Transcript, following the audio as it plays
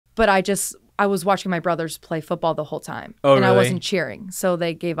but I was watching my brothers play football the whole time. Oh, and really? I wasn't cheering. So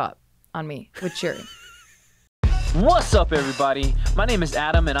they gave up on me with cheering. What's up, everybody? My name is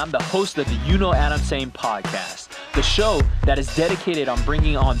Adam, and I'm the host of the UKnowAdamTsang podcast, the show that is dedicated on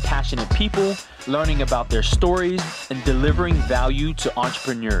bringing on passionate people, learning about their stories, and delivering value to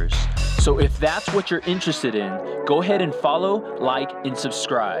entrepreneurs. So if that's what you're interested in, go ahead and follow, like, and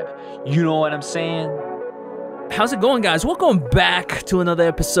subscribe. You know what I'm saying? How's it going, guys? Welcome back to another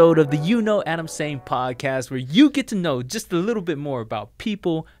episode of the UKnowAdamTsang podcast, where you get to know just a little bit more about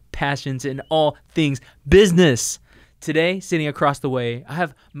people, passions, and all things business. Today, sitting across the way, I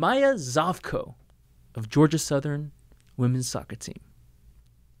have Maya Zovko of Georgia Southern Women's Soccer Team.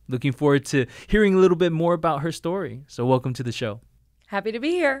 Looking forward to hearing a little bit more about her story. So welcome to the show. Happy to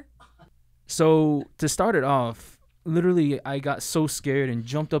be here. So to start it off, literally I got so scared and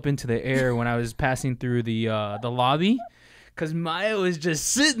jumped up into the air when I was passing through the lobby, because Maya was just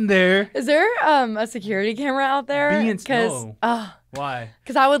sitting there. Is there a security camera out there? No. Why?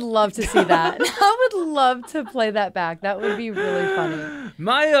 Because I would love to see that. I would love to play that back. That would be really funny.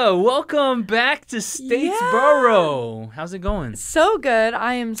 Maya, welcome back to Statesboro. Yeah. How's it going? So good.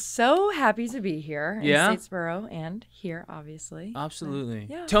 I am so happy to be here in Yeah? Statesboro and here, obviously. Absolutely.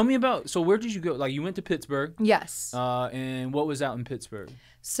 Yeah. Tell me about, so where did you go? Like, you went to Pittsburgh. Yes. And what was out in Pittsburgh?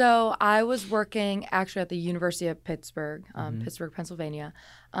 So I was working actually at the University of Pittsburgh, Pittsburgh, Pennsylvania.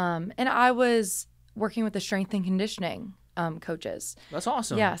 And I was working with the strength and conditioning coaches. That's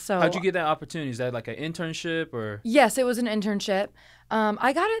awesome. Yeah. So how'd you get that opportunity? Is that like an internship or? Yes, it was an internship.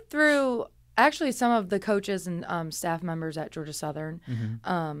 I got it through actually some of the coaches and staff members at Georgia Southern.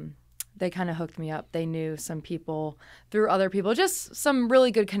 They kind of hooked me up. They knew some people through other people, just some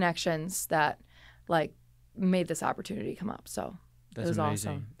really good connections that like made this opportunity come up. So That's it was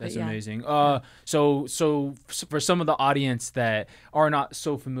amazing. awesome. That's But yeah. amazing. So for some of the audience that are not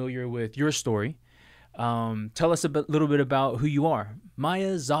so familiar with your story, tell us a little bit about who you are.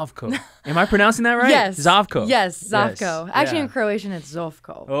 Maya Zovko. Am I pronouncing that right? Yes. Zovko. Yes, Zovko. Yes. Actually, Yeah. in Croatian, it's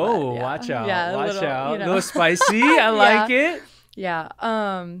Zovko. Oh, but yeah. watch out. Yeah, watch little, out. you know. A little spicy. I like it. Yeah.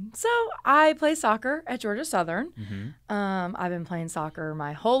 So I play soccer at Georgia Southern. I've been playing soccer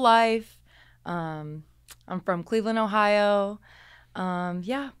my whole life. I'm from Cleveland, Ohio.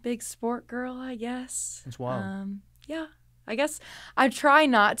 Yeah, big sport girl, I guess. That's wild. Yeah. I guess I try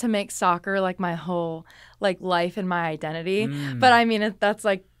not to make soccer like my whole like life and my identity. But I mean, that's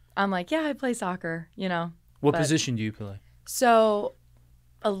like, I'm like, yeah, I play soccer, you know. What position do you play? So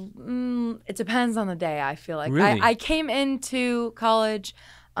it depends on the day, I feel like. Really? I came into college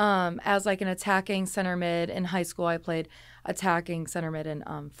as like an attacking center mid. In high school, I played attacking center mid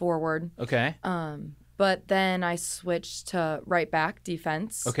and forward. Okay. But then I switched to right back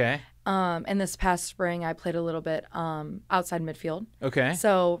defense. Okay. And this past spring, I played a little bit outside midfield. Okay.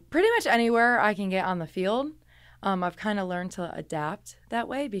 So pretty much anywhere I can get on the field. I've kind of learned to adapt that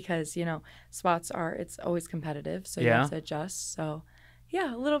way because, you know, it's always competitive. So you have to adjust. So,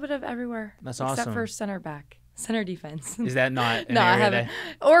 yeah, a little bit of everywhere. That's except awesome. for center defense. Is that not an No, I area haven't.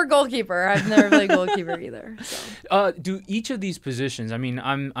 Or goalkeeper. I've never played goalkeeper either. So. Do each of these positions, I mean,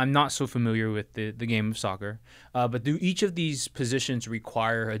 I'm not so familiar with the game of soccer, but do each of these positions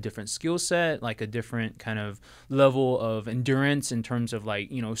require a different skill set, like a different kind of level of endurance in terms of like,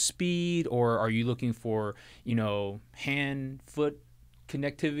 you know, speed, or are you looking for, you know, hand, foot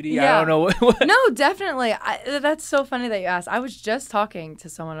connectivity? Yeah. I don't know. What. No, definitely. That's so funny that you asked. I was just talking to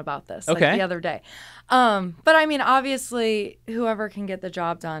someone about this like, the other day. But I mean, obviously, whoever can get the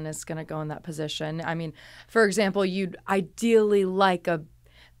job done is going to go in that position. I mean, for example, you'd ideally like a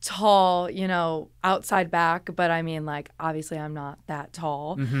tall, you know, outside back. But I mean, like, obviously, I'm not that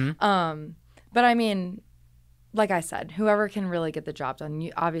tall. But I mean, like I said, whoever can really get the job done.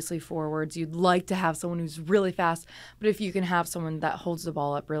 Obviously, forwards, you'd like to have someone who's really fast. But if you can have someone that holds the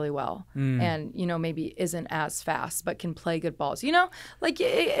ball up really well and, you know, maybe isn't as fast but can play good balls, you know, like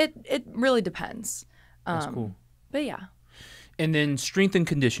it really depends. That's cool. But yeah. And then strength and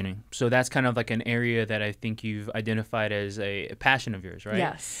conditioning. So that's kind of like an area that I think you've identified as a passion of yours, right?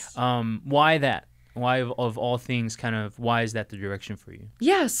 Yes. Why that? Why of all things, kind of, why is that the direction for you?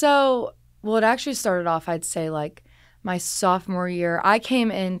 Yeah. So, well, it actually started off, I'd say, like my sophomore year. I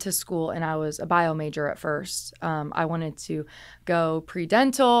came into school and I was a bio major at first. I wanted to go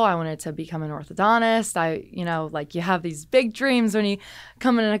pre-dental. I wanted to become an orthodontist. You know, like you have these big dreams when you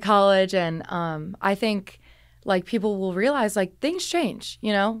come into college. And I think like people will realize like things change,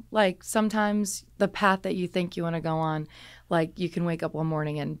 you know, like sometimes the path that you think you want to go on, like you can wake up one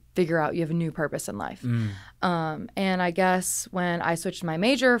morning and figure out you have a new purpose in life. And I guess when I switched my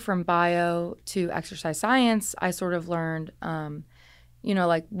major from bio to exercise science, I sort of learned,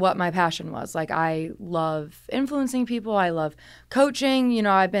 like what my passion was. Like I love influencing people. I love coaching.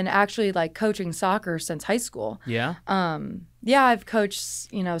 I've been actually like coaching soccer since high school. Yeah. Yeah, I've coached,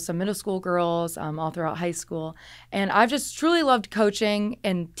 some middle school girls all throughout high school. And I've just truly loved coaching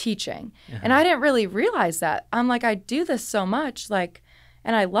and teaching. And I didn't really realize that. I'm like, I do this so much, like,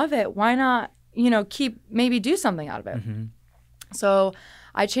 and I love it. Why not, maybe do something out of it? So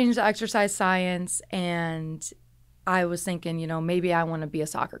I changed to exercise science, and I was thinking, maybe I want to be a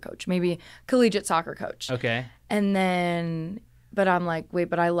soccer coach, maybe collegiate soccer coach. Okay. And then, but I'm like, wait,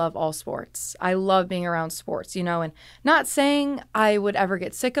 but I love all sports. I love being around sports, and not saying I would ever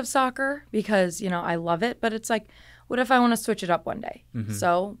get sick of soccer because, I love it. But it's like, what if I want to switch it up one day?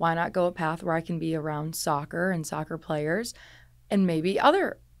 So why not go a path where I can be around soccer and soccer players and maybe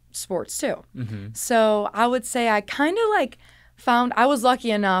other sports too? So I would say I kind of like I was lucky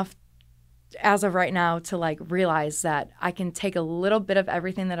enough as of right now to like realize that I can take a little bit of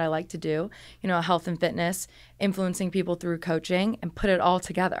everything that I like to do, health and fitness, influencing people through coaching, and put it all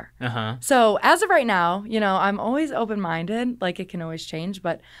together. So as of right now, I'm always open-minded, like it can always change,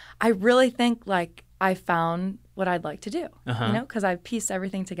 but I really think like I found what I'd like to do, because I've pieced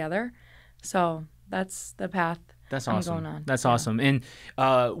everything together. So that's the path. That's I'm awesome. going on. That's awesome. And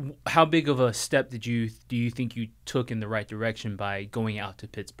how big of a step do you think you took in the right direction by going out to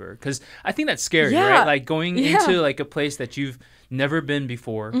Pittsburgh? Because I think that's scary, right? Like going into like a place that you've never been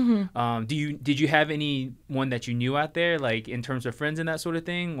before. Did you have anyone that you knew out there, like in terms of friends and that sort of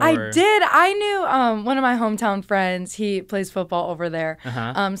thing? Or? I did. I knew one of my hometown friends. He plays football over there.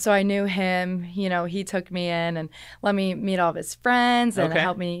 So I knew him. He took me in and let me meet all of his friends and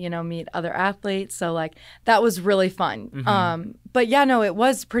helped me, meet other athletes. So like that was really fun. But yeah, no, it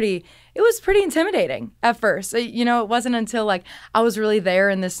was pretty intimidating at first. It wasn't until like I was really there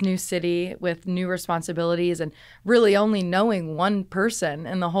in this new city with new responsibilities and really only knowing one person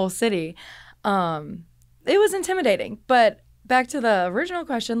in the whole city. It was intimidating. But back to the original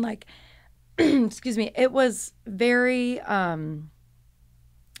question, like, excuse me, it was very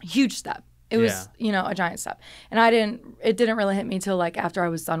huge step. It was, a giant step. And it didn't really hit me till like after I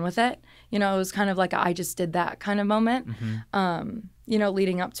was done with it. It was kind of like I just did that kind of moment.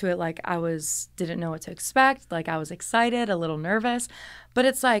 Leading up to it, like didn't know what to expect. Like I was excited, a little nervous, but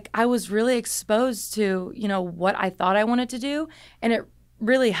it's like I was really exposed to, what I thought I wanted to do. And it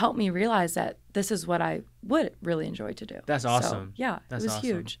really helped me realize that this is what I would really enjoy to do. That's awesome. So, yeah, That's it was awesome.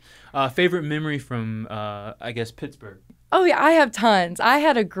 huge. Favorite memory from, I guess, Pittsburgh? Oh, yeah, I have tons. I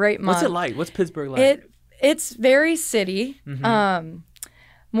had a great month. What's it like? What's Pittsburgh like? It's very city,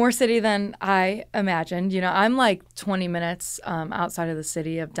 more city than I imagined. I'm like 20 minutes outside of the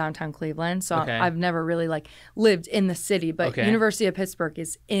city of downtown Cleveland, so I've never really like lived in the city, but University of Pittsburgh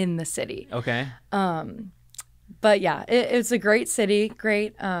is in the city. But yeah, it's a great city,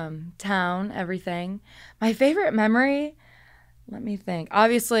 great town, everything. My favorite memory, let me think.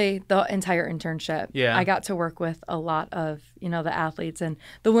 Obviously, the entire internship. Yeah. I got to work with a lot of, the athletes and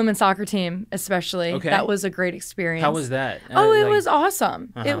the women's soccer team especially. That was a great experience. How was that? It was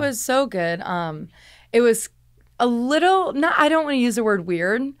awesome. It was so good. It was a little, I don't want to use the word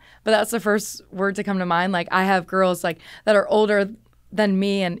weird, but that's the first word to come to mind. Like I have girls like that are older than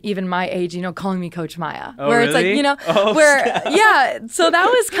me and even my age, calling me Coach Maya. Oh, where really? It's like, so that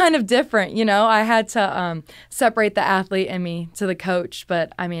was kind of different, I had to separate the athlete and me to the coach,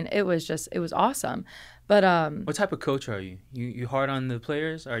 but I mean, it was awesome. But what type of coach are you? You hard on the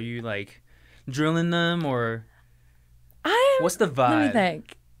players? Are you like drilling them or what's the vibe? Let me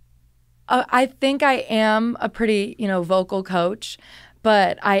think. I think I am a pretty, vocal coach,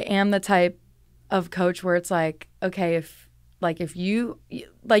 but I am the type of coach where it's like, okay, if you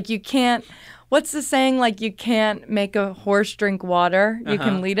can't, what's the saying? Like you can't make a horse drink water. You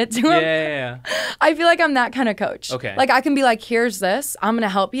can lead it to him. Yeah. I feel like I'm that kind of coach. Okay. Like I can be like, here's this, I'm going to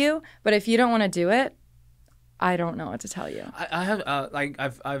help you. But if you don't want to do it, I don't know what to tell you. I have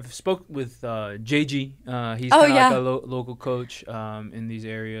I've spoke with JG. He's kind of like a local coach in these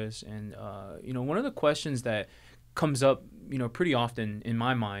areas, and one of the questions that comes up pretty often in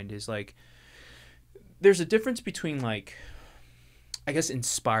my mind is like, there's a difference between like, I guess,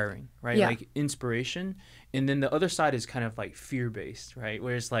 inspiring, right? Yeah. Like inspiration, and then the other side is kind of like fear-based, right?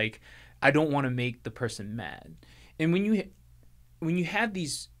 Where it's like, I don't want to make the person mad, and when you have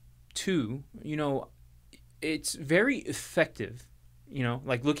these two, it's very effective,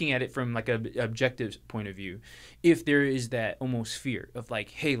 like looking at it from like a objective point of view, if there is that almost fear of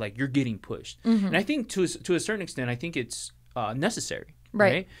like, hey, like you're getting pushed. And I think to a certain extent, I think it's necessary,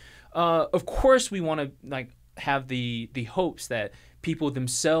 right? Of course, we want to like have the hopes that people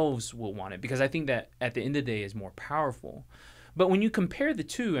themselves will want it, because I think that at the end of the day is more powerful. But when you compare the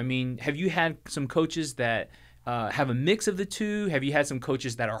two, I mean, have you had some coaches that have a mix of the two? Have you had some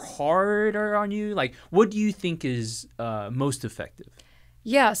coaches that are harder on you? Like, what do you think is most effective?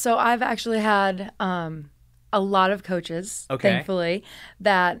 Yeah, so I've actually had a lot of coaches, thankfully,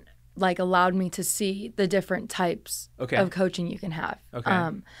 that like allowed me to see the different types of coaching you can have.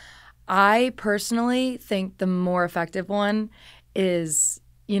 I personally think the more effective one is,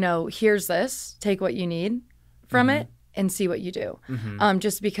 here's this, take what you need from it and see what you do.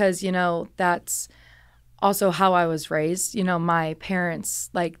 Just because, that's also how I was raised. My parents,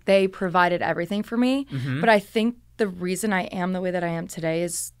 like, they provided everything for me. But I think the reason I am the way that I am today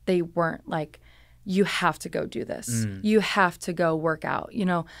is they weren't like, you have to go do this. You have to go work out.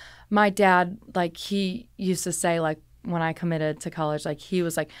 My dad, like, he used to say, like, when I committed to college, like, he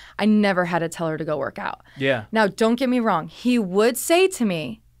was like, I never had to tell her to go work out. Yeah. Now, don't get me wrong. He would say to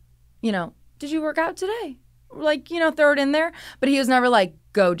me, did you work out today? Like, throw it in there. But he was never like,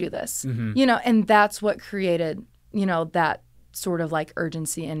 go do this. And that's what created, that sort of like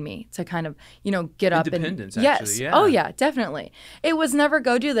urgency in me to kind of, get up. Independence, and actually. Yeah. Oh, yeah, definitely. It was never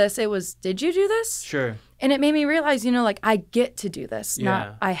go do this. It was, did you do this? Sure. And it made me realize, like, I get to do this,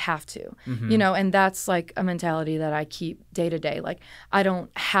 not I have to, and that's like a mentality that I keep day to day. Like, I don't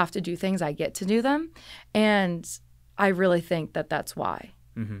have to do things, I get to do them. And I really think that that's why,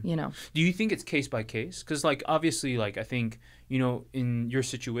 Do you think it's case by case? Because, like, obviously, like, I think, in your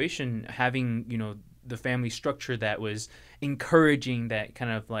situation, having, the family structure that was encouraging, that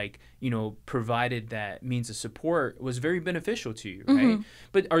kind of like, provided that means of support was very beneficial to you, right?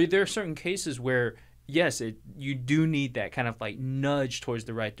 But are there certain cases where, yes, you do need that kind of like nudge towards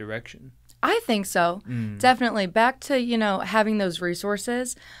the right direction? I think so. Definitely. Back to, having those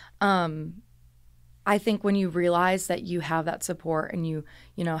resources. I think when you realize that you have that support and you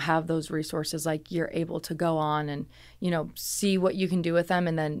have those resources, like, you're able to go on and, see what you can do with them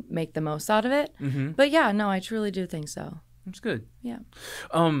and then make the most out of it. But yeah, no, I truly do think so. That's good. Yeah.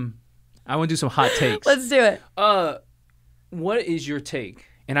 I want to do some hot takes. Let's do it. What is your take?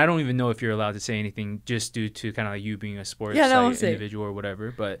 And I don't even know if you're allowed to say anything just due to kind of like you being a sports individual or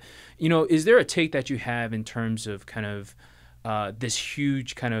whatever. But, is there a take that you have in terms of kind of this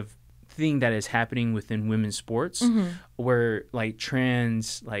huge kind of thing that is happening within women's sports where like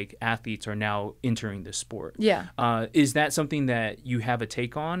trans like athletes are now entering the sport? Yeah. Is that something that you have a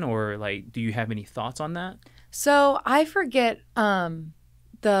take on, or like, do you have any thoughts on that? So I forget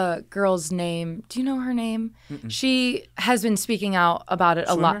the girl's name. Do you know her name? She has been speaking out about it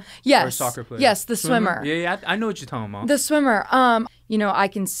a lot. Yes. Or a soccer player? Yes, the swimmer. Yeah, I know what you're talking about. The swimmer. I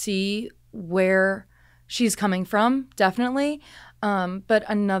can see where she's coming from, definitely. But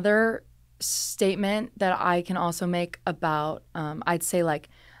another statement that I can also make about, I'd say, like,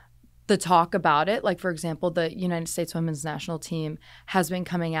 the talk about it, like, for example, the United States women's national team has been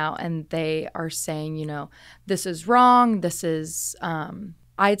coming out and they are saying, this is wrong. This is,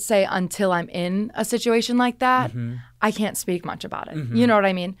 I'd say, until I'm in a situation like that, I can't speak much about it. You know what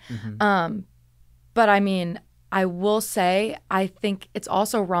I mean? But I mean, I will say, I think it's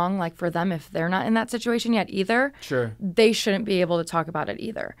also wrong, like, for them, if they're not in that situation yet either. Sure. They shouldn't be able to talk about it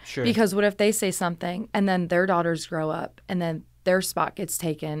either. Sure. Because what if they say something and then their daughters grow up and then their spot gets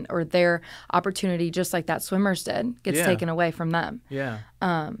taken, or their opportunity, just like that swimmer's did, gets taken away from them? Yeah.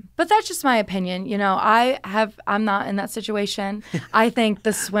 But that's just my opinion. I'm not in that situation. I think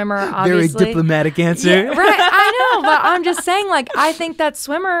the swimmer, obviously. Very diplomatic answer. Yeah, right. I know, but I'm just saying, like, I think that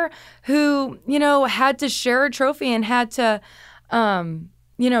swimmer who, had to share a trophy and had to,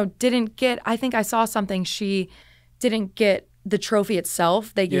 didn't get, I think I saw something, she didn't get the trophy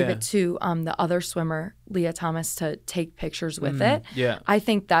itself. They gave it to the other swimmer, Leah Thomas, to take pictures with it. Yeah. I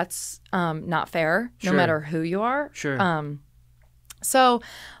think that's not fair, no matter who you are. Sure. So,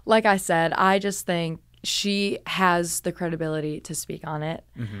 like I said, I just think she has the credibility to speak on it.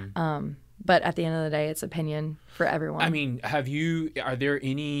 But at the end of the day, it's opinion for everyone. I mean, are there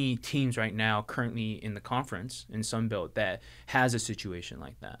any teams right now currently in the conference in Sunbelt that has a situation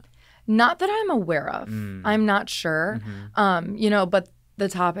like that? Not that I'm aware of. I'm not sure. But the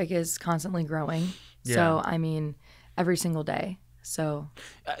topic is constantly growing. Yeah. So, I mean, every single day. So,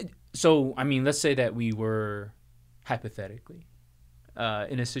 I mean, let's say that we were hypothetically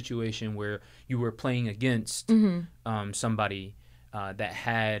in a situation where you were playing against somebody that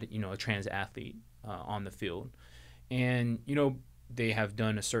had, a trans athlete on the field. And, they have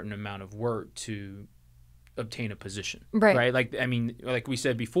done a certain amount of work to obtain a position, right? Like, I mean, like we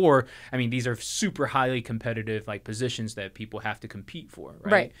said before, I mean, these are super highly competitive, like, positions that people have to compete for,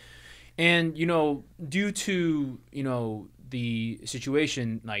 right? And, due to, the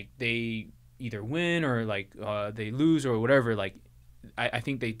situation, like, they, either win or like they lose or whatever, like I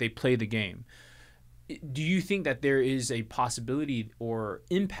think they play the game. Do you think that there is a possibility or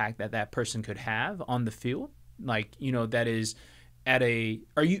impact that that person could have on the field? Like, you know, that is let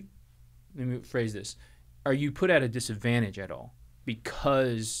me phrase this. Are you put at a disadvantage at all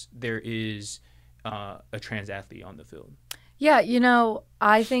because there is a trans athlete on the field? Yeah, you know,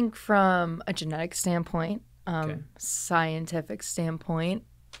 I think from a genetic standpoint, scientific standpoint,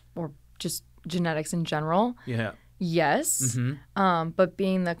 or just genetics in general, yes. But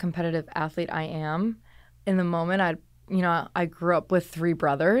being the competitive athlete I am, in the moment, I grew up with 3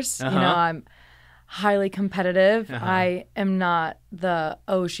 brothers. You know, I'm highly competitive. I am not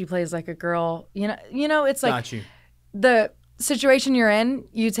she plays like a girl. You know, it's like the situation you're in,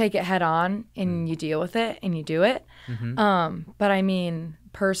 you take it head on and you deal with it and you do it. But I mean,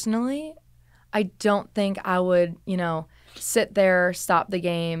 personally, I don't think I would, you know, sit there, stop the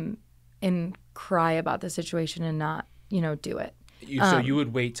game, and cry about the situation and not, you know, do it. So you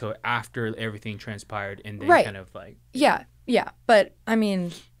would wait till after everything transpired and then kind of like... Yeah. But, I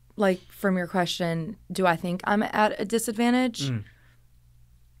mean, like, from your question, do I think I'm at a disadvantage?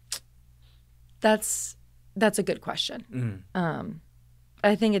 That's a good question.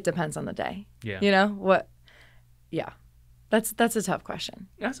 I think it depends on the day. Yeah. You know? What? Yeah. That's a tough question.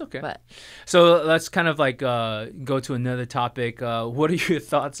 That's okay. But so let's kind of like go to another topic. What are your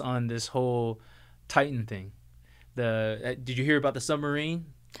thoughts on this whole Titan thing? Did you hear about the submarine?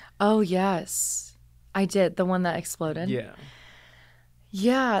 Oh, yes. I did. The one that exploded. Yeah.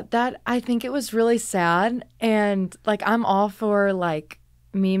 Yeah, I think it was really sad. And like, I'm all for like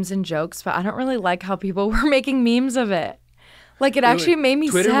memes and jokes, but I don't really like how people were making memes of it. Like, it actually made me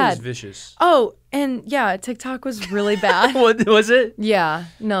Twitter sad. was vicious. Oh, and yeah, TikTok was really bad. What was it? Yeah.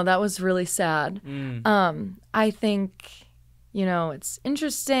 No, that was really sad. I think, you know, it's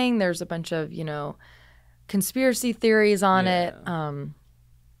interesting. There's a bunch of, you know, conspiracy theories on it.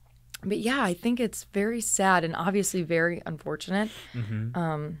 But yeah, I think it's very sad and obviously very unfortunate.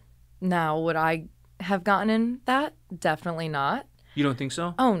 Now, would I have gotten in that? Definitely not. You don't think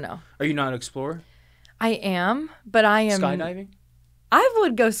so? Oh, no. Are you not an explorer? I am, but I am... Skydiving? I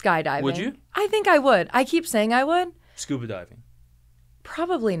would go skydiving. Would you? I think I would. I keep saying I would. Scuba diving?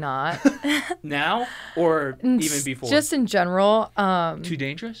 Probably not. Now or even before? Just in general. Too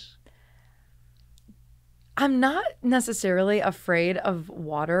dangerous? I'm not necessarily afraid of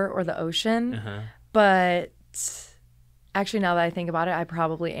water or the ocean, but actually now that I think about it, I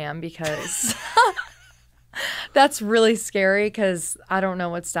probably am, because that's really scary because I don't know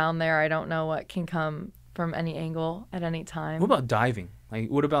what's down there. I don't know what can come from any angle at any time. What about diving? Like,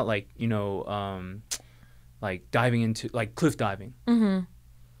 what about like, you know, like diving into like cliff diving?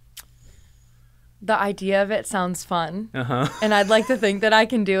 The idea of it sounds fun, and I'd like to think that I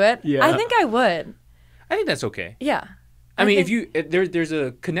can do it. I think I would. I think that's okay. Yeah. I mean, there's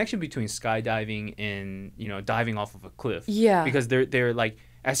a connection between skydiving and, you know, diving off of a cliff. Yeah. Because they're like,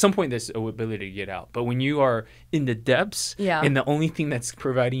 at some point there's an ability to get out. But when you are in the depths and the only thing that's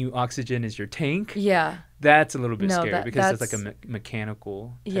providing you oxygen is your tank, that's a little bit scary because it's like a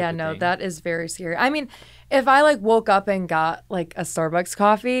mechanical type of thing. That is very scary. I mean, if I like woke up and got like a Starbucks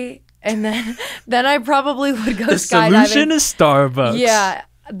coffee and then I probably would go skydiving. The solution is Starbucks. Yeah.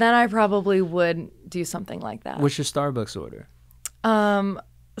 Then I probably would do something like that. What's your Starbucks order?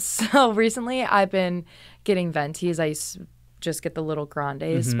 So recently I've been getting ventis. I used to just get the little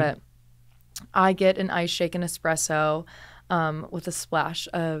grandes, but I get an ice shake and espresso with a splash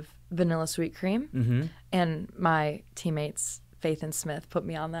of vanilla sweet cream. And my teammates, Faith and Smith, put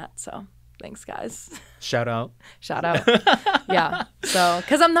me on that. So thanks, guys. Shout out. Yeah. So,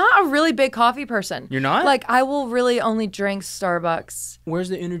 because I'm not a really big coffee person. You're not? Like, I will really only drink Starbucks. Where's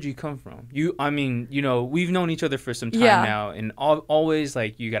the energy come from? I mean, you know, we've known each other for some time now, and always,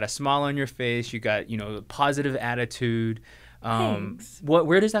 like, you got a smile on your face, you got, you know, a positive attitude. Thanks.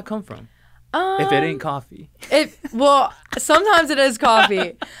 Where does that come from? If it ain't coffee. Well, sometimes it is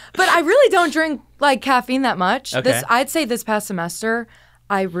coffee. But I really don't drink, like, caffeine that much. Okay. I'd say this past semester,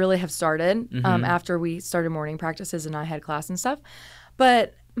 I really have started after we started morning practices and I had class and stuff.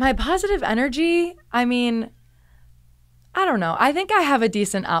 But my positive energy, I mean, I don't know. I think I have a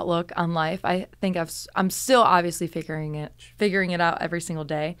decent outlook on life. I think I'm still obviously figuring it out every single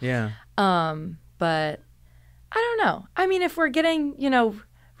day. Yeah. But I don't know. I mean, if we're getting, you know,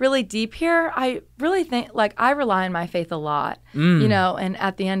 really deep here, I really think, like, I rely on my faith a lot, you know, and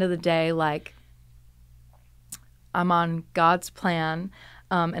at the end of the day, like, I'm on God's plan.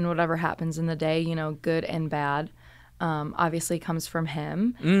 And whatever happens in the day, you know, good and bad, obviously comes from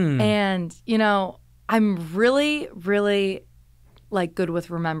him. And, you know, I'm really, really, like, good with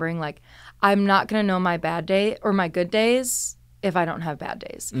remembering. Like, I'm not going to know my bad day or my good days if I don't have bad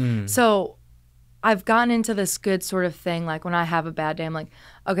days. So I've gotten into this good sort of thing. Like when I have a bad day, I'm like,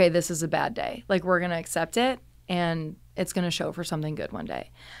 okay, this is a bad day. Like we're going to accept it and it's going to show for something good one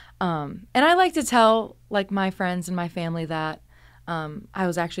day. And I like to tell like my friends and my family that I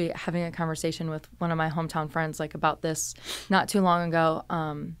was actually having a conversation with one of my hometown friends like about this not too long ago.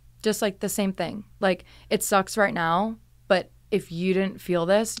 Just like the same thing. Like it sucks right now, but if you didn't feel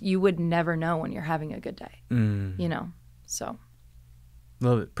this, you would never know when you're having a good day, you know? So.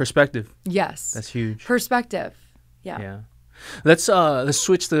 Love it. Perspective. Yes. That's huge. Perspective. Yeah. Yeah. Let's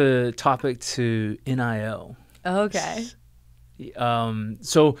switch the topic to NIL. Okay.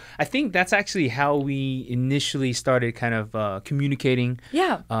 So I think that's actually how we initially started kind of communicating.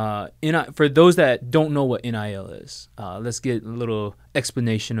 Yeah. For those that don't know what NIL is, let's get a little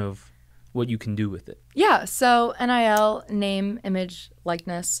explanation of what you can do with it. Yeah. So NIL, name, image,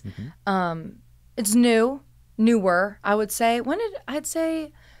 likeness. It's newer, I would say. I'd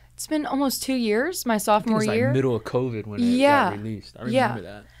say it's been almost 2 years, my sophomore year. Like middle of COVID when it got released. I remember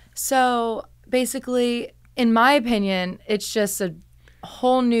that. So basically, in my opinion, it's just a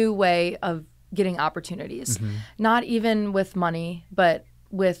whole new way of getting opportunities. Not even with money, but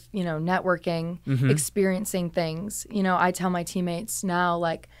with, networking, experiencing things. I tell my teammates now,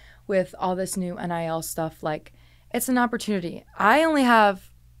 like with all this new NIL stuff, like it's an opportunity. I only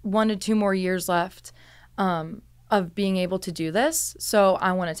have 1 to 2 more years left of being able to do this. So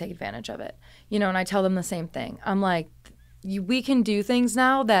I want to take advantage of it, and I tell them the same thing. I'm like, we can do things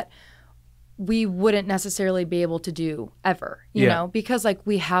now that we wouldn't necessarily be able to do ever, you know, because like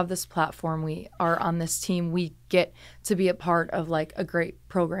we have this platform, we are on this team, we get to be a part of like a great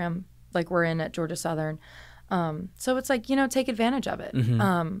program like we're in at Georgia Southern. So it's like, take advantage of it.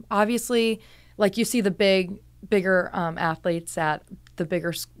 Obviously, like you see the bigger athletes at the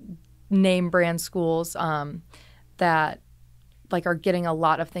bigger name brand schools that like are getting a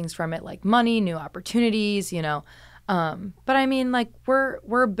lot of things from it, like money, new opportunities, but I mean, like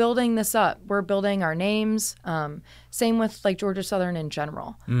we're building this up. We're building our names. Same with like Georgia Southern in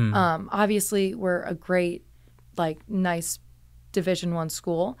general. Obviously, we're a great, like, nice Division I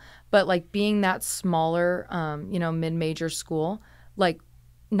school, but like being that smaller, mid-major school, like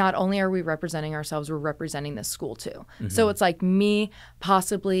not only are we representing ourselves, we're representing this school too. So it's like me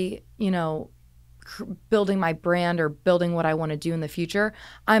possibly, building my brand or building what I want to do in the future.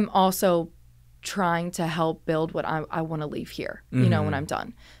 I'm also trying to help build what I want to leave here, when I'm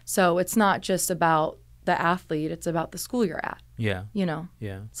done. So it's not just about the athlete, it's about the school you're at. Yeah.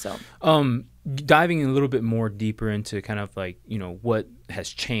 Yeah. So diving a little bit more deeper into kind of like, what has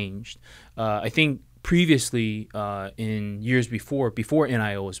changed. I think previously in years before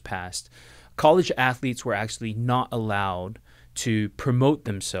NIL was passed, college athletes were actually not allowed to promote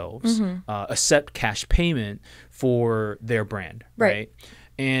themselves, accept cash payment for their brand, right?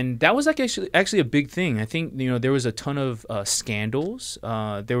 And that was like actually a big thing. I think, there was a ton of scandals.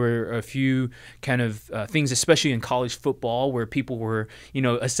 There were a few kind of things, especially in college football, where people were,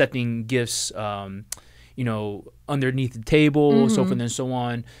 accepting gifts, underneath the table, so forth and so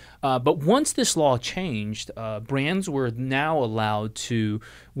on. But once this law changed, brands were now allowed to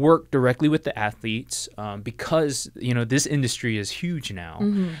work directly with the athletes because, this industry is huge now,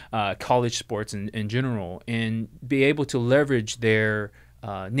 college sports in general, and be able to leverage their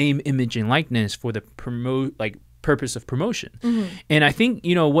name, image, and likeness for the purpose of promotion. And I think,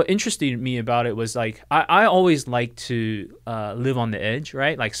 what interested me about it was like, I always like to live on the edge,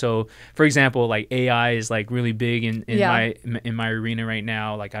 right? Like, so for example, like AI is like really big in my arena right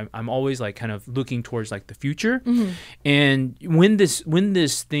now. Like I'm always like kind of looking towards like the future. And when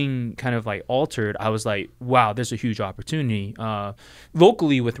this thing kind of like altered, I was like, wow, there's a huge opportunity.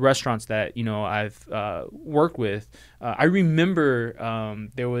 Locally with restaurants that, I've worked with, I remember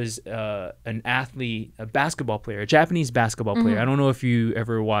there was an athlete, a basketball player, a Japanese basketball player. I don't know if you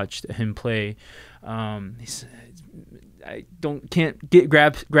ever watched him play. I can't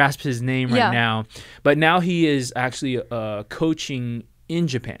grasp his name right now, but now he is actually coaching in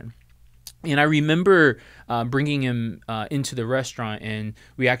Japan. And I remember bringing him into the restaurant, and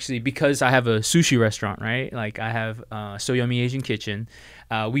we actually, because I have a sushi restaurant, right? Like I have So Yummy Asian Kitchen.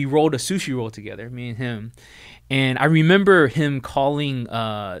 We rolled a sushi roll together, me and him. And I remember him calling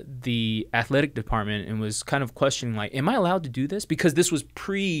the athletic department and was kind of questioning, like, am I allowed to do this? Because this was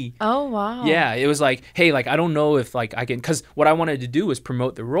pre. Oh, wow. Yeah, it was like, hey, like, I don't know if like I can, because what I wanted to do was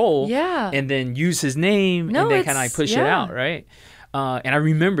promote the role. Yeah. And then use his name and then kind of like push it out, right? And I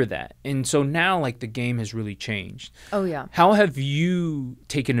remember that. And so now, like, the game has really changed. Oh, yeah. How have you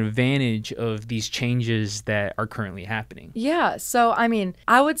taken advantage of these changes that are currently happening? Yeah. So, I mean,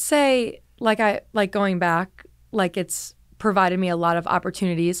 I would say like going back, like it's provided me a lot of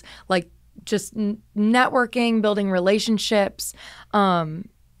opportunities, like just networking, building relationships.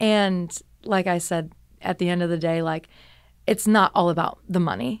 And like I said, at the end of the day, like it's not all about the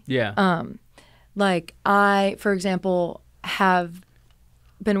money. Yeah. Like I, for example, have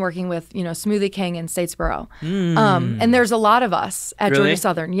been working with, Smoothie King in Statesboro. And there's a lot of us at Really? Georgia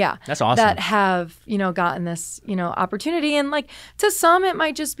Southern, That's awesome. that have, gotten this, opportunity. And like to some it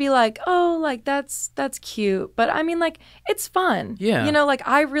might just be like, oh, like that's cute. But I mean, like it's fun. Yeah. Like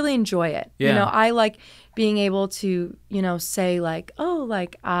I really enjoy it. Yeah. I like being able to, say like, oh,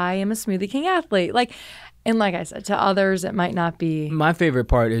 like I am a Smoothie King athlete. Like, and like I said, to others, it might not be. My favorite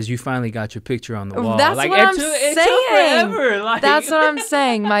part is you finally got your picture on the wall. That's like, what I'm it saying. took forever. Like. That's what I'm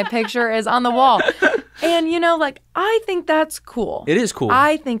saying. My picture is on the wall. And, like, I think that's cool. It is cool.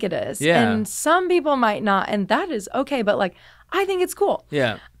 I think it is. Yeah. And some people might not, and that is okay. But, like, I think it's cool.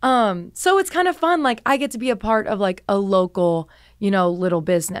 Yeah. So it's kind of fun. Like, I get to be a part of, like, a local, little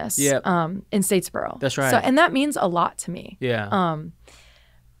business in Statesboro. That's right. So, and that means a lot to me. Yeah.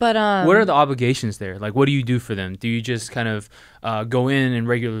 But what are the obligations there? Like, what do you do for them? Do you just kind of go in and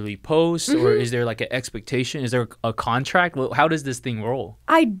regularly post, or is there like an expectation? Is there a contract? How does this thing roll?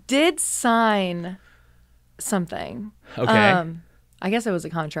 I did sign something. Okay. I guess it was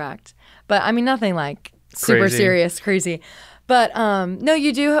a contract, but I mean nothing like super Crazy. serious, crazy. But no,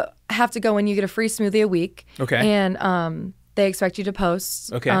 you do have to go in. You get a free smoothie a week. Okay. And they expect you to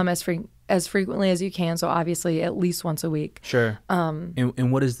post as frequently as you can. So obviously at least once a week. Sure.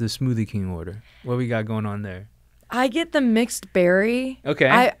 And what is the Smoothie King order? What we got going on there? I get the mixed berry. Okay.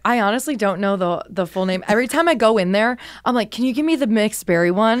 I honestly don't know the full name. Every time I go in there, I'm like, can you give me the mixed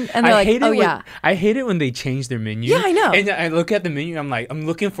berry one? And they're like, oh, yeah. I hate it when they change their menu. Yeah, I know. And I look at the menu, I'm like, I'm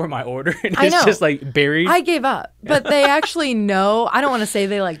looking for my order, and I it's know. just like buried. I gave up, but they actually know. I don't want to say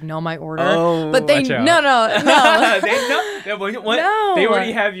they like know my order, Oh, but they watch out. no. They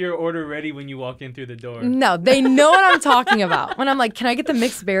already have your order ready when you walk in through the door. No, they know what I'm talking about. When I'm like, can I get the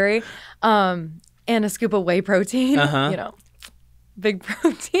mixed berry and a scoop of whey protein? Big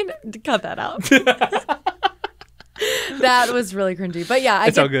protein. Cut that out. That was really cringy. But yeah,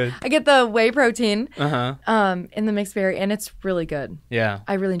 It's all good. I get the whey protein Uh-huh. in the mixed berry, and it's really good. Yeah.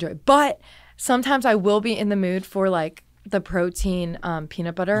 I really enjoy it. But sometimes I will be in the mood for like the protein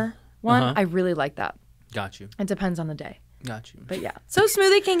peanut butter one. Uh-huh. I really like that. Got you. It depends on the day. Got you. But yeah. So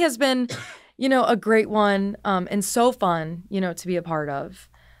Smoothie King has been, a great one and so fun, to be a part of.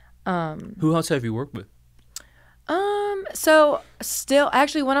 Who else have you worked with? So still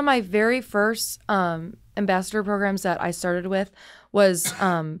actually one of my very first ambassador programs that I started with was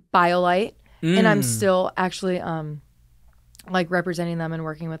BioLite. And I'm still actually like representing them and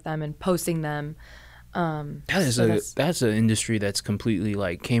working with them and posting them. That's an industry that's completely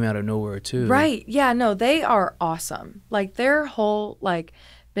like came out of nowhere too. Right. Yeah, no, they are awesome. Like their whole like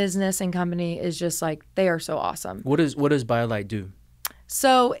business and company is just like they are so awesome. What does BioLite do?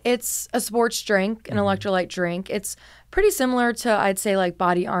 So it's a sports drink, an electrolyte drink. It's pretty similar to, I'd say, like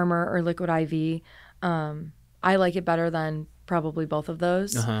Body Armor or Liquid IV. I like it better than probably both of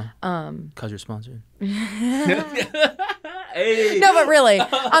those. Because you're sponsored. Hey. No, but really,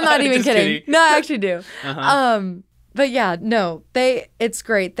 I'm not even kidding. No, I actually do. But yeah, no, it's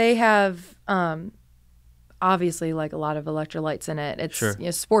great. They have obviously like a lot of electrolytes in it. It's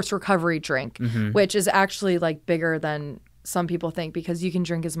a sports recovery drink, which is actually like bigger than some people think because you can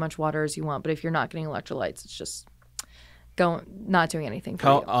drink as much water as you want, but if you're not getting electrolytes, it's just not doing anything for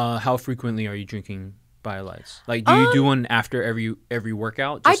you. How frequently are you drinking BioLites? Like, do you do one after every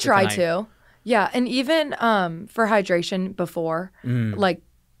workout? I try to. Yeah, and even for hydration before, like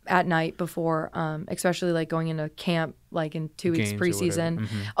at night before, especially like going into camp, like in 2 weeks preseason.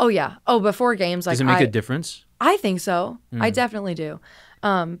 Oh yeah. Oh, before games, like does it make a difference? I think so. I definitely do.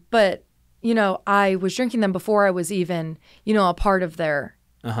 But I was drinking them before I was even, a part of their,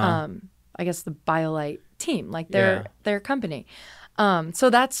 I guess the BioLite team, like their company. So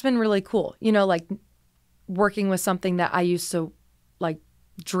that's been really cool. Like working with something that I used to like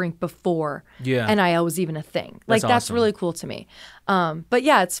drink before and I was even a thing. Like that's awesome. really cool to me. But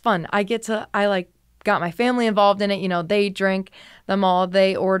yeah, it's fun. I got my family involved in it. They drink them all,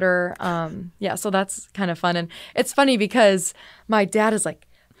 they order. So that's kind of fun. And it's funny because my dad is like,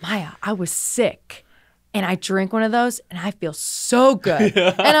 Maya, I was sick and I drank one of those and I feel so good.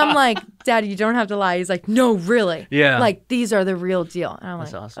 And I'm like, Dad, you don't have to lie. He's like, no, really. Yeah. Like these are the real deal. And I'm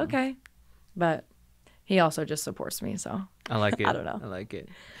That's like, awesome. Okay. But he also just supports me. So I like it. I don't know. I like it.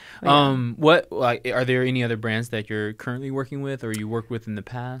 Yeah. What are there any other brands that you're currently working with or you worked with in the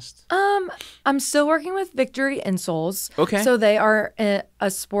past? I'm still working with Victory Insoles. Okay. So they are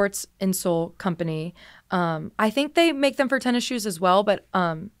a sports insole company. I think they make them for tennis shoes as well, but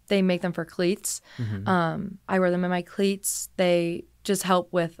they make them for cleats. I wear them in my cleats. They just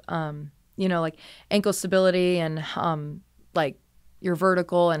help with like ankle stability and like your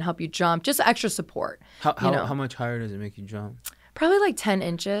vertical and help you jump. Just extra support. How much higher does it make you jump? Probably like 10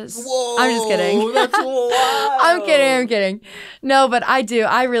 inches. Whoa, I'm just kidding. That's wild. I'm kidding. No, but I do.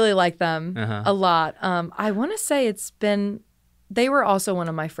 I really like them a lot. I want to say they were also one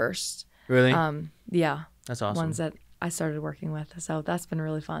of my first. Really? Yeah. That's awesome. Ones that I started working with. So that's been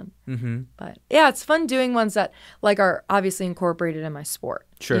really fun. But yeah, it's fun doing ones that like are obviously incorporated in my sport.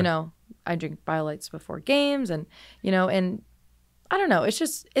 Sure. I drink BioLights before games and I don't know.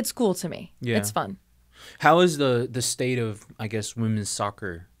 It's cool to me. Yeah. It's fun. How is the state of, I guess, women's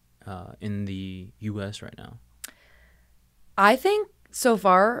soccer in the U.S. right now? I think so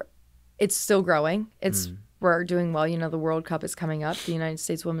far it's still growing. We're doing well. The World Cup is coming up. The United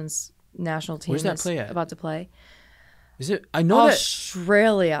States women's national team Where's that play at? About to play. Is it? I know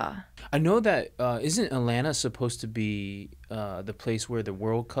Australia. I know that isn't Atlanta supposed to be the place where the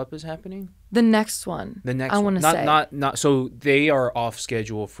World Cup is happening? The next one. I want to say. Not. So they are off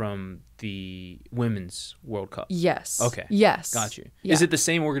schedule from the Women's World Cup. Yes. Okay. Yes. Got you. Yeah. Is it the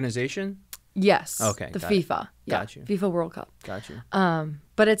same organization? Yes. Okay. The FIFA. Yeah. Got you. FIFA World Cup. Got you.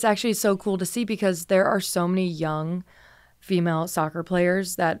 But it's actually so cool to see because there are so many young female soccer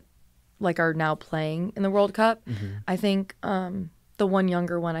players that are now playing in the World Cup. I think the one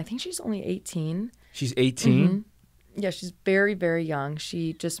younger one, I think she's only 18. She's 18? Yeah, she's very, very young.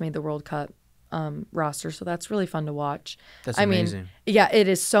 She just made the World Cup roster, so that's really fun to watch. That's amazing. Yeah, it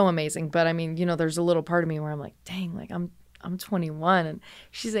is so amazing. But I mean, there's a little part of me where I'm like, dang, I'm 21 and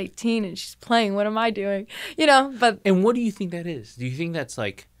she's 18 and she's playing. What am I doing? But and what do you think that is? Do you think that's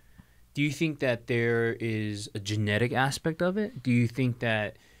do you think that there is a genetic aspect of it? Do you think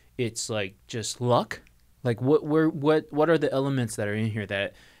that it's just luck? What are the elements that are in here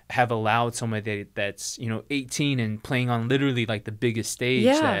that have allowed somebody that's 18 and playing on literally the biggest stage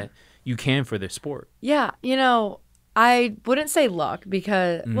that you can for their sport? Yeah, I wouldn't say luck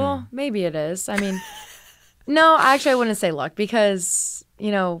because well, maybe it is. I mean, no, actually I wouldn't say luck because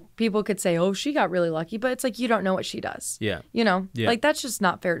people could say, oh, she got really lucky, but it's you don't know what she does. Yeah. That's just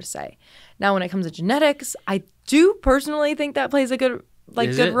not fair to say. Now, when it comes to genetics, I do personally think that plays a good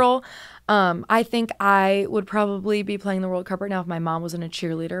role. I think I would probably be playing the World Cup right now if my mom wasn't a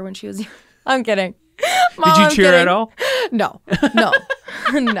cheerleader when she was young. I'm kidding. Mom, did you cheer at all? No. No.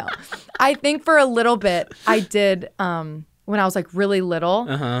 I think for a little bit I did when I was really little.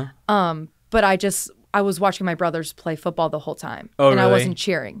 But I was watching my brothers play football the whole time. Oh, and really? I wasn't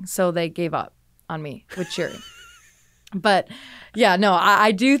cheering. So they gave up on me with cheering. But yeah, no,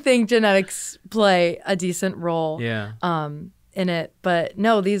 I do think genetics play a decent role. Yeah. In it. But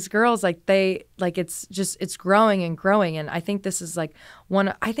no, these girls it's growing and growing. And I think this is I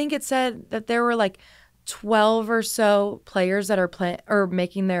think it said that there were 12 or so players that are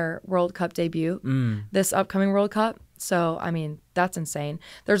making their World Cup debut this upcoming World Cup. So, I mean, that's insane.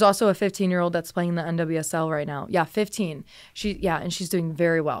 There's also a 15-year-old that's playing the NWSL right now. Yeah, 15. And she's doing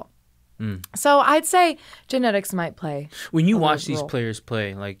very well. So I'd say genetics might play. When you watch these players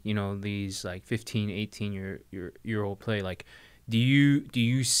play, these 15, 18-year-old play, do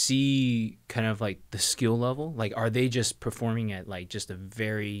you see kind of the skill level? Are they just performing at just a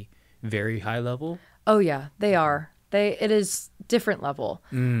very, very high level? Oh yeah, they are. It is different level.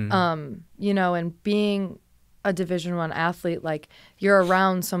 And being a Division I athlete, you're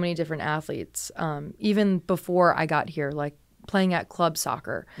around so many different athletes. Even before I got here, playing at club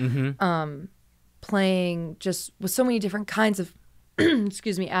soccer, playing just with so many different kinds of,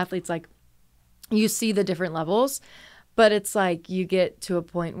 athletes. You see the different levels, but it's you get to a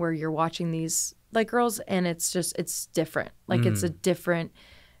point where you're watching these girls, and it's different. It's a different.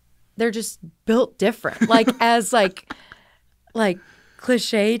 They're just built different. As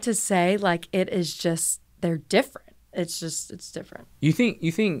cliche to say, it is just they're different. It's different. You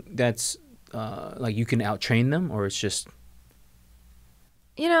think that's you can out-train them, or it's just.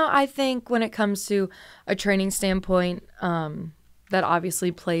 I think when it comes to a training standpoint, that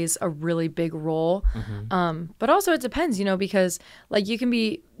obviously plays a really big role. But also it depends, because you can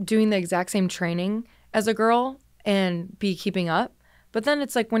be doing the exact same training as a girl and be keeping up. But then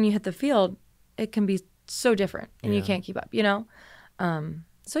it's when you hit the field, it can be so different and you can't keep up,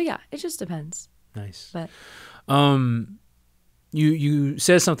 So yeah, it just depends. Nice. But You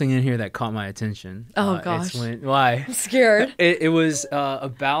said something in here that caught my attention. Oh, gosh. Why? I'm scared. It was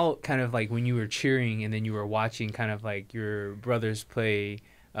about kind of when you were cheering and then you were watching kind of your brothers play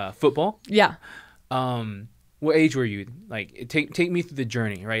football. Yeah. What age were you? Like, take me through the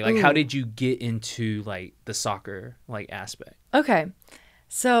journey, right? Like, how did you get into like the soccer like aspect? Okay,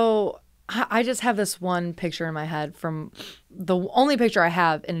 so I just have this one picture in my head from the only picture I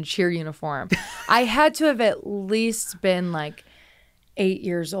have in a cheer uniform. I had to have at least been like 8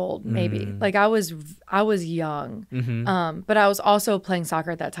 years old, maybe. Like I was young, but I was also playing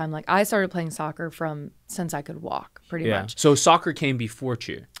soccer at that time. Like I started playing soccer since I could walk, pretty much. So soccer came before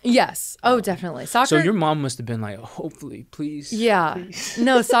cheer. Yes. Oh, definitely. Soccer. So your mom must have been like, hopefully, please. Yeah. Please.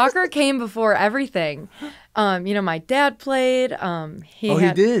 No, soccer came before everything. My dad played.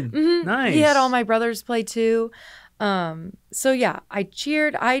 He did. Nice. He had all my brothers play too. So yeah, I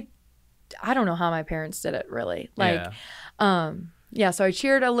cheered. I don't know how my parents did it really. So I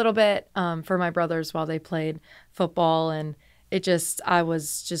cheered a little bit for my brothers while they played football, and I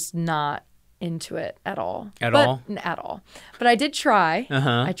was just not into it at all. At all? But I did try.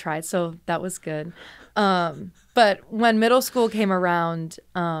 I tried, so that was good. But when middle school came around,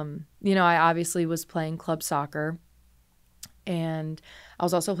 I obviously was playing club soccer, and I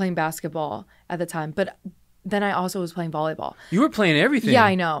was also playing basketball at the time. But then I also was playing volleyball. You were playing everything. Yeah,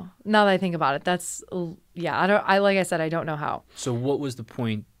 I know. Now that I think about it, like I said, I don't know how. So what was the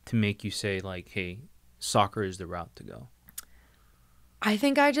point to make you say like, hey, soccer is the route to go? I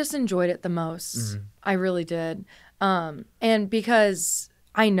think I just enjoyed it the most. I really did. And because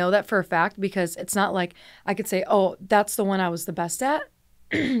I know that for a fact, because it's not like I could say, oh, that's the one I was the best at.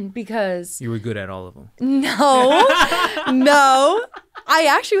 Because you were good at all of them. No. I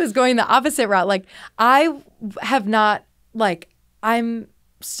actually was going the opposite route. Like I have not, like I'm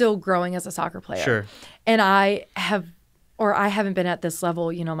still growing as a soccer player. Sure. And I haven't been at this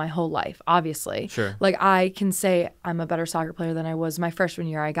level, my whole life, obviously. Sure. Like I can say I'm a better soccer player than I was my freshman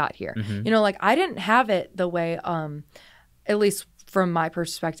year I got here. Like I didn't have it the way, at least from my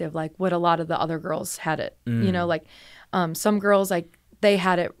perspective, like what a lot of the other girls had it. Some girls, like they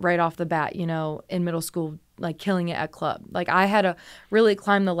had it right off the bat, in middle school, like killing it at club. Like I had to really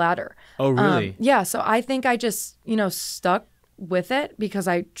climb the ladder. Oh, really? Yeah. So I think I just, stuck with it because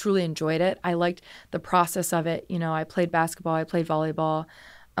I truly enjoyed it. I liked the process of it. I played basketball, I played volleyball,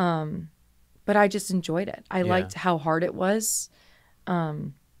 but I just enjoyed it. I liked how hard it was.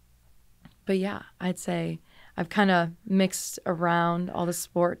 But yeah, I'd say I've kind of mixed around all the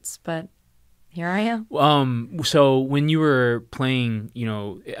sports, but here I am. So when you were playing,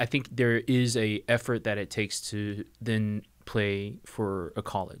 I think there is a effort that it takes to then play for a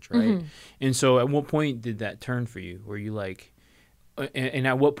college, right? And so at what point did that turn for you? Were you like, and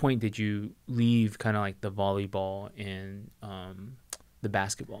at what point did you leave kind of like the volleyball and the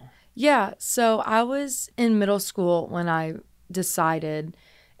basketball? Yeah. So I was in middle school when I decided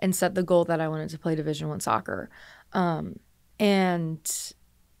and set the goal that I wanted to play Division I soccer. And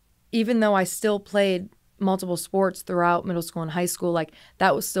even though I still played multiple sports throughout middle school and high school, like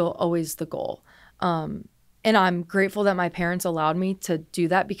that was still always the goal. And I'm grateful that my parents allowed me to do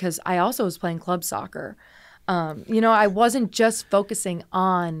that because I also was playing club soccer. I wasn't just focusing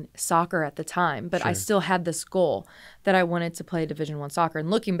on soccer at the time, but I still had this goal that I wanted to play Division I soccer. And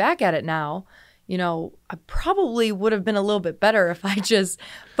looking back at it now, I probably would have been a little bit better if I just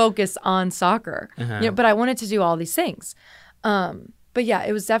focused on soccer. But I wanted to do all these things. But yeah,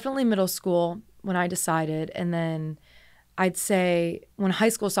 it was definitely middle school when I decided. And then I'd say when high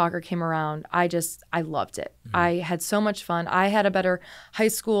school soccer came around, I loved it. I had so much fun. I had a better high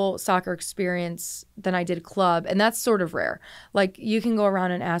school soccer experience than I did club. And that's sort of rare. Like you can go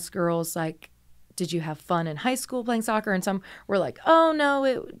around and ask girls like, did you have fun in high school playing soccer? And some were like, oh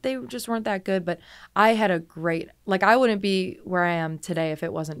no, they just weren't that good. But I had a great, like I wouldn't be where I am today if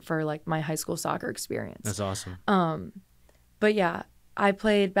it wasn't for like my high school soccer experience. That's awesome. But yeah, I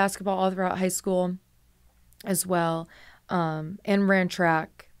played basketball all throughout high school as well. And ran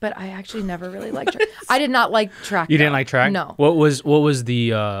track, but I actually never really liked track. I did not like track. You didn't like track? No. What was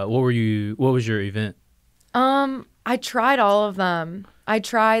your event? I tried all of them. I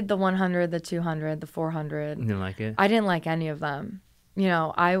tried the 100, the 200, the 400. You didn't like it? I didn't like any of them.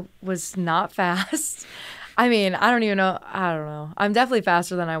 I was not fast. I mean, I don't know. I'm definitely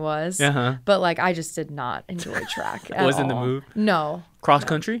faster than I was. But like, I just did not enjoy track at all. Wasn't the move? No. Cross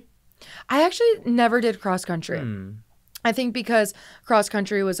country? I actually never did cross country. I think because cross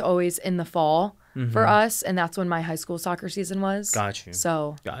country was always in the fall for us, and that's when my high school soccer season was. Got you.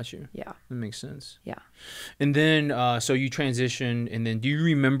 So. Got you. Yeah. That makes sense. Yeah. And then, so you transitioned, and then do you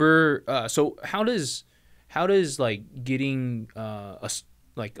remember? So how does like getting a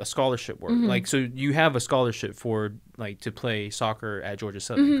scholarship work? Like, so you have a scholarship for like to play soccer at Georgia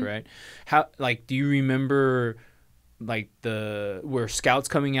Southern, correct? How do you remember were scouts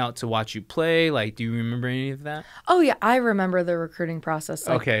coming out to watch you play? Like, do you remember any of that? Oh yeah, I remember the recruiting process.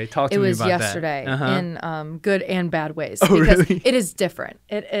 Like, okay, talk to me about that. It was yesterday in good and bad ways because really? It is different.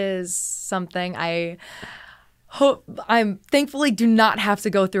 It is something I'm thankfully do not have to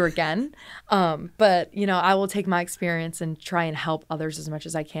go through again. But you know, I will take my experience and try and help others as much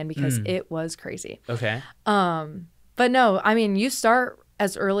as I can because it was crazy. Okay. But no, I mean, you start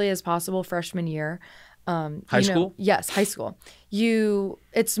as early as possible freshman year. High school? Yes, high school.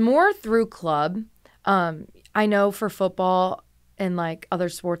 It's more through club. I know for football and like other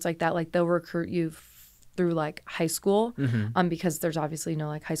sports like that, like they'll recruit you through like high school, because there's obviously no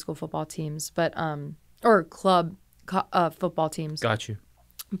like high school football teams, but or club football teams. Got you.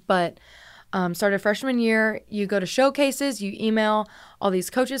 But started freshman year, you go to showcases, you email all these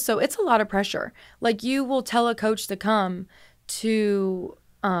coaches, so it's a lot of pressure. Like you will tell a coach to come to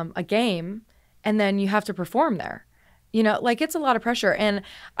a game, and then you have to perform there. You know, like it's a lot of pressure. And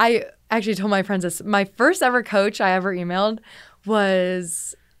I actually told my friends this. My first ever coach I ever emailed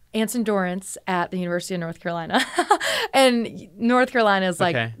was Anson Dorrance at the University of North Carolina. And North Carolina is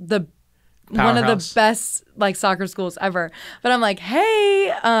like one of the best like soccer schools ever. But I'm like,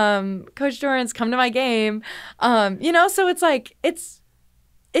 hey, Coach Dorrance, come to my game. You know, so it's like it's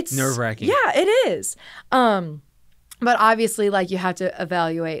nerve-wracking. Yeah, it is. But obviously, like, you have to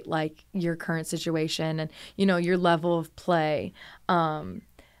evaluate, like, your current situation and, you know, your level of play.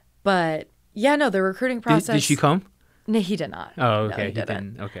 But, yeah, no, the recruiting process. Did she come? No, he did not. Oh, okay. No, he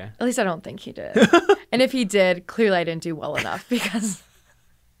didn't. Okay. At least I don't think he did. And if he did, clearly I didn't do well enough because...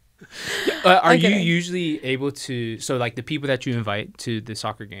 Are you usually able to, so like the people that you invite to the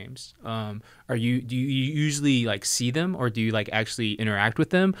soccer games, do you usually like see them, or do you like actually interact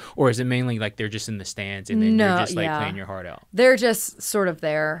with them, or is it mainly like they're just in the stands and then you're just like playing your heart out? They're just sort of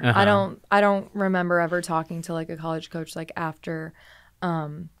there. I don't remember ever talking to like a college coach like after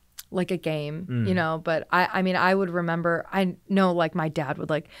like a game, you know, but I mean, I would remember, I know like my dad would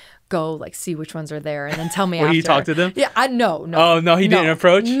like go like see which ones are there and then tell me after. You talk to them? Yeah, no. Oh, no, he didn't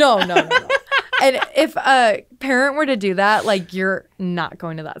approach? No. And if a parent were to do that, like you're not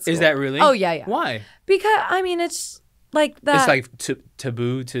going to that school. Is that really? Oh, yeah. Why? Because, I mean, it's like that. It's like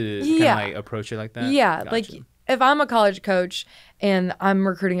taboo to kind of like approach it like that? Yeah, gotcha. Like if I'm a college coach and I'm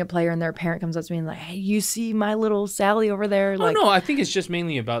recruiting a player and their parent comes up to me and like, hey, you see my little Sally over there? Like, no, I think it's just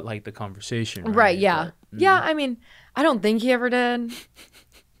mainly about like the conversation. Right, yeah. But, yeah, I mean, I don't think he ever did.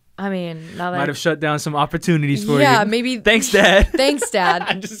 I mean, now that might have shut down some opportunities for you. Yeah, maybe. Thanks, Dad. Thanks, Dad.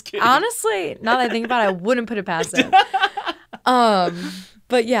 I'm just kidding. Honestly, now that I think about it, I wouldn't put it past him.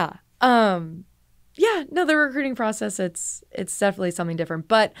 But yeah. Yeah, no, the recruiting process, it's definitely something different.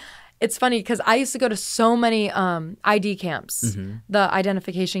 But it's funny because I used to go to so many ID camps, the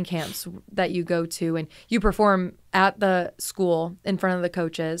identification camps that you go to, and you perform at the school in front of the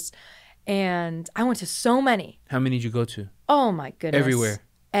coaches. And I went to so many. How many did you go to? Oh, my goodness.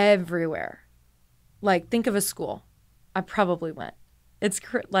 Everywhere. Like, think of a school. I probably went. It's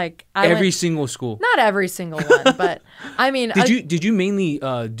like every single school. Not every single one, but I mean, did you mainly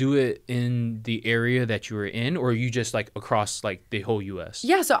do it in the area that you were in, or you just like across like the whole U.S.?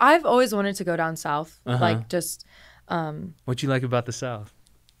 Yeah, so I've always wanted to go down south, like just. What you like about the South?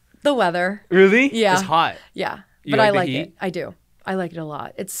 The weather. Really? Yeah. It's hot. Yeah, but I like it. I do. I like it a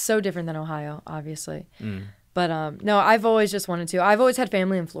lot. It's so different than Ohio, obviously. But no, I've always just wanted to. I've always had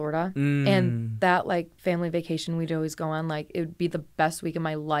family in Florida, and that like family vacation we'd always go on, like it would be the best week of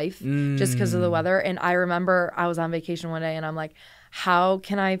my life just because of the weather. And I remember I was on vacation one day, and I'm like, how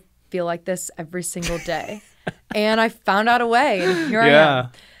can I feel like this every single day? And I found out a way, and here I am.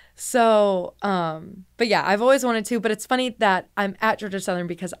 So, but yeah, I've always wanted to. But it's funny that I'm at Georgia Southern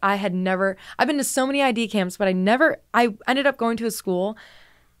because I've been to so many ID camps, but I ended up going to a school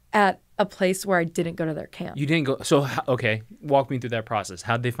at a place where I didn't go to their camp. You didn't go. So, okay, walk me through that process.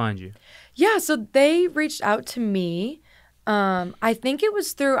 How'd they find you? Yeah, so they reached out to me. I think it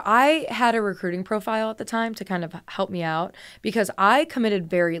was I had a recruiting profile at the time to kind of help me out because I committed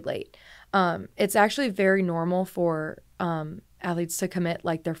very late. It's actually very normal for athletes to commit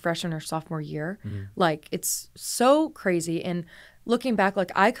like their freshman or sophomore year. Like it's so crazy. And looking back,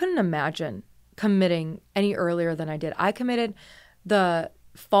 like I couldn't imagine committing any earlier than I did. I committed the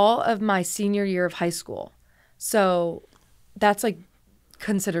fall of my senior year of high school. So that's like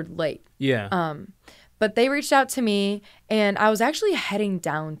considered late. Yeah. But they reached out to me and I was actually heading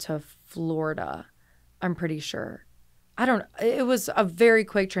down to Florida, I'm pretty sure. It was a very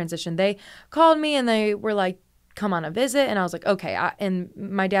quick transition. They called me and they were like, come on a visit. And I was like, okay. And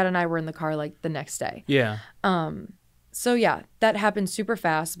my dad and I were in the car like the next day. Yeah. So yeah, that happened super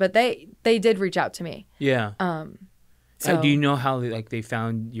fast, but they did reach out to me. Yeah. So, do you know how like they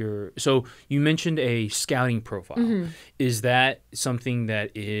found your? So you mentioned a scouting profile. Mm-hmm. Is that something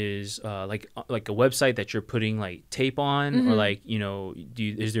that is like a website that you're putting like tape on, Mm-hmm. or like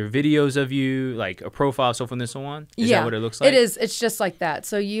is there videos of you, like a profile, so forth and so on? Is yeah, that what it looks like? It is. It's just like that.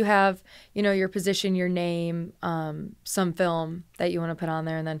 So you have your position, your name, some film that you want to put on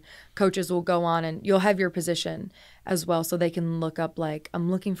there, and then coaches will go on and you'll have your position as well, so they can look up like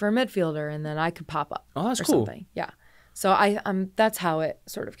I'm looking for a midfielder, and then I could pop up. Oh, that's or cool. Something. Yeah. So that's how it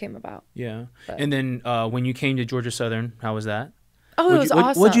sort of came about. Yeah. But. And then when you came to Georgia Southern, how was that? Oh, it was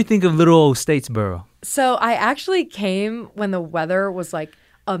awesome. What'd you think of little old Statesboro? So I actually came when the weather was like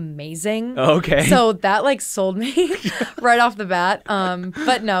amazing. Oh, okay. So that like sold me right off the bat.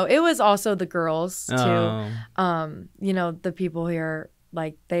 But no, it was also the girls too. The people here,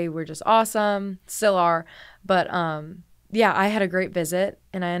 like they were just awesome, still are. But yeah, I had a great visit,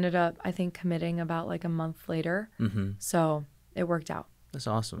 and I ended up, I think, committing about like a month later. Mm-hmm. So it worked out. That's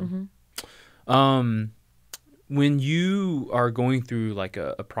awesome. Mm-hmm. When you are going through like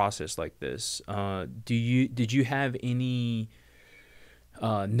a process like this, did you have any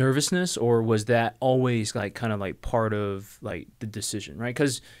nervousness, or was that always like kind of like part of like the decision, right?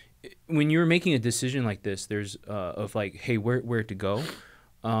 Because when you're making a decision like this, there's of like, hey, where to go.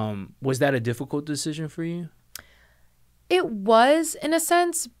 Was that a difficult decision for you? It was in a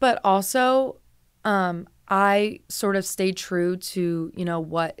sense, but also I sort of stayed true to,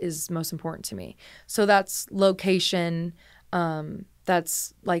 what is most important to me. So that's location,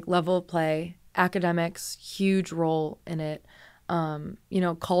 that's like level of play, academics, huge role in it,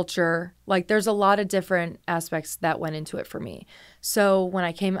 culture. Like there's a lot of different aspects that went into it for me. So when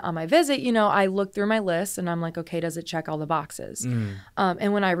I came on my visit, I looked through my list and I'm like, okay, does it check all the boxes?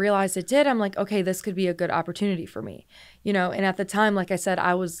 And when I realized it did, I'm like, okay, this could be a good opportunity for me. And at the time, like I said,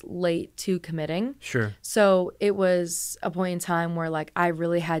 I was late to committing. Sure. So it was a point in time where like I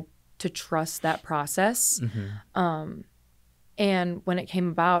really had to trust that process. Mm-hmm. And when it came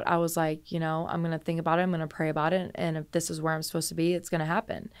about, I was like, I'm going to think about it. I'm going to pray about it. And if this is where I'm supposed to be, it's going to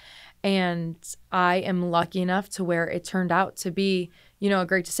happen. And I am lucky enough to where it turned out to be, a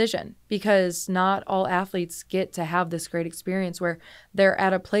great decision, because not all athletes get to have this great experience where they're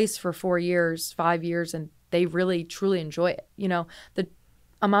at a place for 4 years, 5 years, and they really, truly enjoy it. The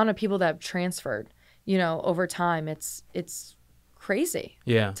amount of people that have transferred, over time, it's crazy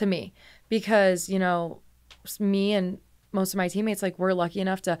to me, because, me and most of my teammates, like we're lucky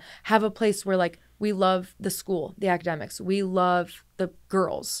enough to have a place where like we love the school, the academics, we love the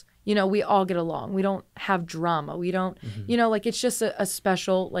girls, we all get along. We don't have drama. We don't, like it's just a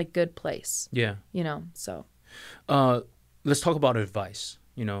special, like good place. Yeah. So. Let's talk about advice,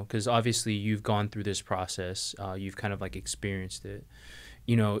 because obviously you've gone through this process. You've kind of like experienced it.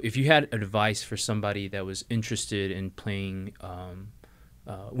 If you had advice for somebody that was interested in playing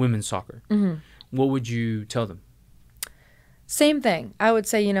women's soccer, what would you tell them? Same thing. I would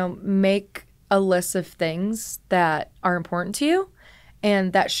say, make a list of things that are important to you.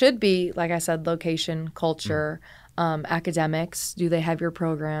 And that should be, like I said, location, culture, academics. Do they have your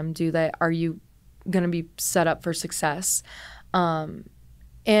program? Are you going to be set up for success?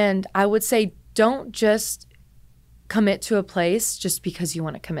 And I would say don't just commit to a place just because you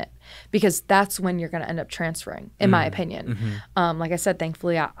want to commit, because that's when you're going to end up transferring, in my opinion. Like I said,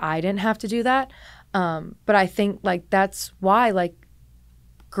 thankfully, I didn't have to do that. But I think like that's why like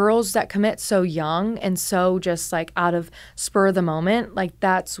girls that commit so young and so just like out of spur of the moment, like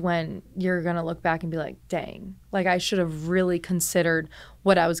that's when you're going to look back and be like, dang, like I should have really considered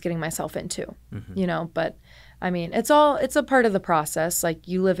what I was getting myself into, but I mean, it's a part of the process. Like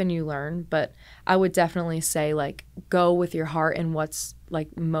you live and you learn, but I would definitely say like go with your heart and what's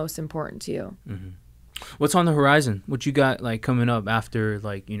like most important to you. What's on the horizon? What you got like coming up after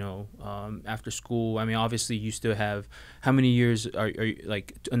like, after school? I mean, obviously you still have, how many years are you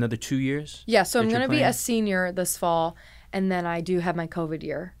like another 2 years? Yeah. So I'm going to be a senior this fall. And then I do have my COVID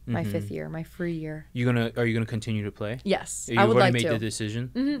year, my 5th year, my free year. Are you going to continue to play? Yes. I would like to. You've already made the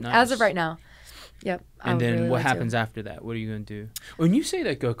decision? Nice. As of right now. Yep. And then really what happens after that? What are you going to do? When you say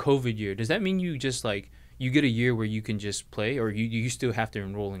like a COVID year, does that mean you just like, you get a year where you can just play, or you still have to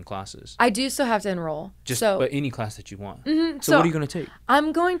enroll in classes? I do still have to enroll. But any class that you want. So what are you going to take?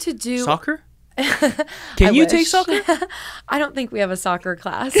 I'm going to do... Soccer? Can you take soccer? I don't think we have a soccer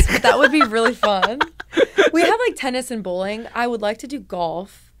class. That would be really fun. We have like tennis and bowling. I would like to do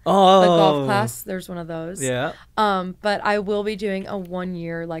golf. Oh. The golf class, there's one of those. Yeah. But I will be doing a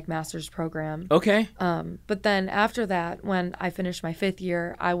 1-year like master's program. Okay. But then after that, when I finish my 5th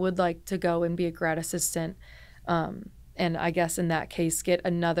year, I would like to go and be a grad assistant And I guess in that case, get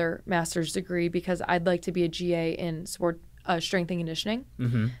another master's degree because I'd like to be a GA in strength and conditioning.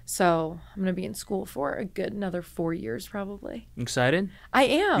 Mm-hmm. So I'm going to be in school for a good another 4 years probably. Excited? I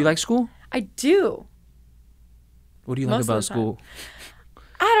am. You like school? I do. What do you like about school?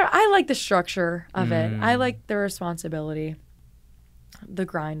 I like the structure of it. I like the responsibility, the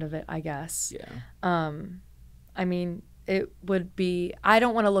grind of it, I guess. Yeah. I mean, it would be, I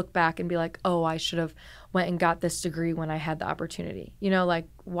don't want to look back and be like, oh, I should have went and got this degree when I had the opportunity. You know, like,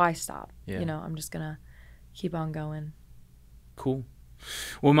 why stop? Yeah. You know, I'm just going to keep on going. Cool.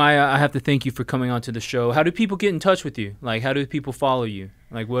 Well, Maya, I have to thank you for coming on to the show. How do people get in touch with you? Like, how do people follow you?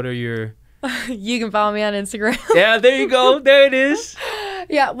 Like, what are your... You can follow me on Instagram. Yeah, there you go. There it is.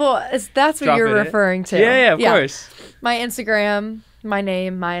 Yeah, well, that's what you're referring to. Yeah, of course. My Instagram, my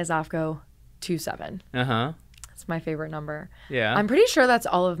name, Maya Zofko27. Uh-huh. That's my favorite number. Yeah. I'm pretty sure that's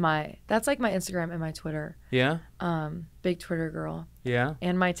that's like my Instagram and my Twitter. Yeah? Big Twitter girl. Yeah?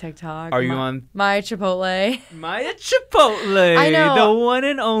 And my TikTok. Are you on? My Chipotle. Maya Chipotle. I know. The one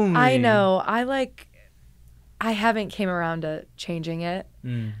and only. I know. I haven't came around to changing it,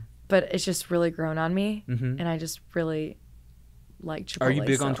 but it's just really grown on me, and I just really like Chipotle. Are you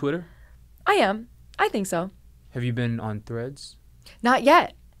big on Twitter? I am. I think so. Have you been on Threads? Not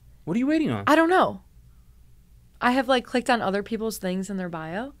yet. What are you waiting on? I don't know. I have like clicked on other people's things in their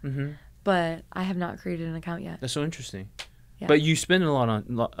bio, but I have not created an account yet. That's so interesting. Yeah. But you spend a lot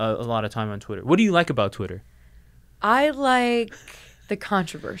of time on Twitter. What do you like about Twitter? I like the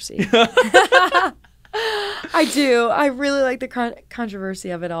controversy. I do. I really like the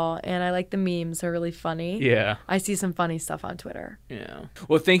controversy of it all, and I like the memes. They're really funny. Yeah. I see some funny stuff on Twitter. Yeah.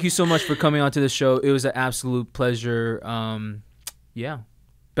 Well, thank you so much for coming on to the show. It was an absolute pleasure. Yeah.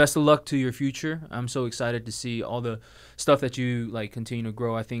 Best of luck to your future. I'm so excited to see all the stuff that you like continue to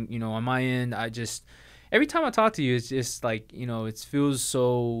grow. I think, on my end, every time I talk to you, it's just like, it feels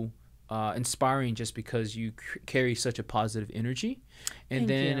so inspiring just because you carry such a positive energy.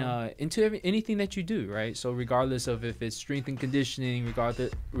 And into anything that you do, right? So regardless of if it's strength and conditioning,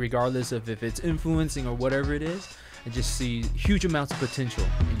 regardless of if it's influencing or whatever it is, I just see huge amounts of potential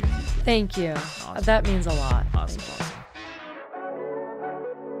in your future. Thank you. Awesome. That means a lot. Awesome.